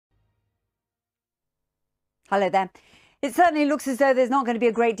Hello there. It certainly looks as though there's not going to be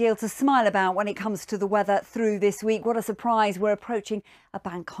a great deal to smile about when it comes to the weather through this week. What a surprise. We're approaching a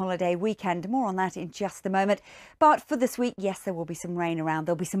bank holiday weekend. More on that in just a moment. But for this week, yes, there will be some rain around.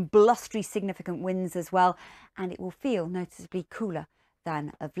 There'll be some blustery, significant winds as well. And it will feel noticeably cooler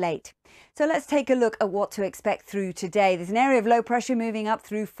than of late. So let's take a look at what to expect through today. There's an area of low pressure moving up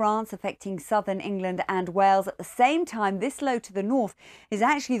through France, affecting southern England and Wales. At the same time, this low to the north is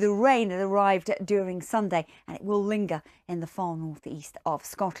actually the rain that arrived during Sunday, and it will linger in the far northeast of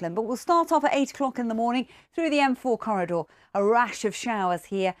Scotland. But we'll start off at 8 o'clock in the morning through the M4 corridor. A rash of showers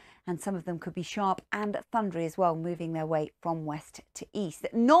here, and some of them could be sharp and thundery as well, moving their way from west to east.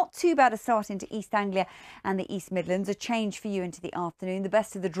 Not too bad a start into East Anglia and the East Midlands. A change for you into the afternoon. The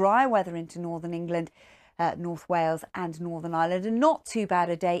best of the dry weather into northern England, North Wales and Northern Ireland, and not too bad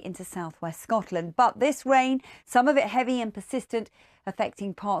a day into southwest Scotland. But this rain, some of it heavy and persistent,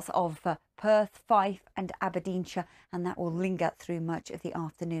 affecting parts of Perth, Fife and Aberdeenshire, and that will linger through much of the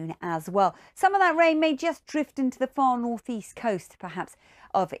afternoon as well. Some of that rain may just drift into the far northeast coast, perhaps,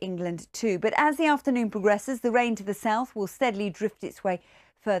 of England too. But as the afternoon progresses, the rain to the south will steadily drift its way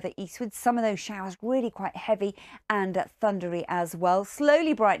further eastwards. Some of those showers really quite heavy and thundery as well,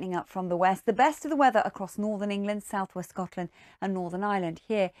 slowly brightening up from the west. The best of the weather across northern England, southwest Scotland and Northern Ireland.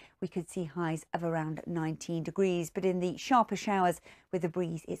 Here we could see highs of around 19 degrees, but in the sharper showers with the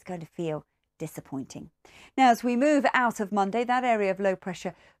breeze, it's going to feel disappointing. Now, as we move out of Monday, that area of low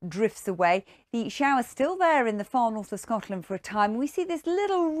pressure drifts away. The shower's still there in the far north of Scotland for a time. We see this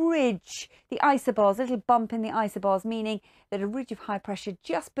little ridge, the isobars, a little bump in the isobars, meaning that a ridge of high pressure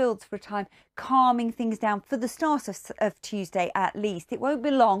just builds for a time, calming things down for the start of Tuesday at least. It won't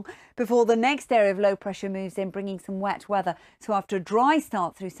be long before the next area of low pressure moves in, bringing some wet weather. So after a dry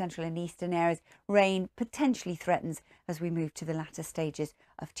start through central and eastern areas, rain potentially threatens as we move to the latter stages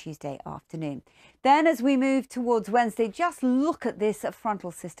of Tuesday afternoon. Then as we move towards Wednesday, just look at this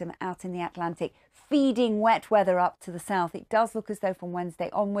frontal system out in the Atlantic, feeding wet weather up to the south. It does look as though from Wednesday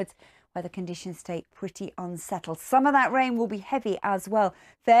onwards, where the conditions stay pretty unsettled. Some of that rain will be heavy as well,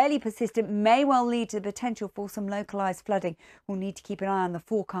 fairly persistent, may well lead to the potential for some localised flooding. We'll need to keep an eye on the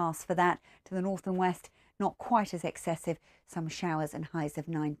forecast for that. To the north and west, not quite as excessive, some showers and highs of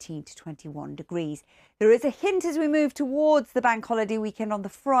 19 to 21 degrees. There is a hint as we move towards the bank holiday weekend on the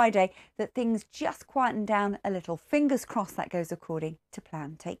Friday that things just quieten down a little. Fingers crossed that goes according to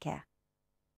plan. Take care.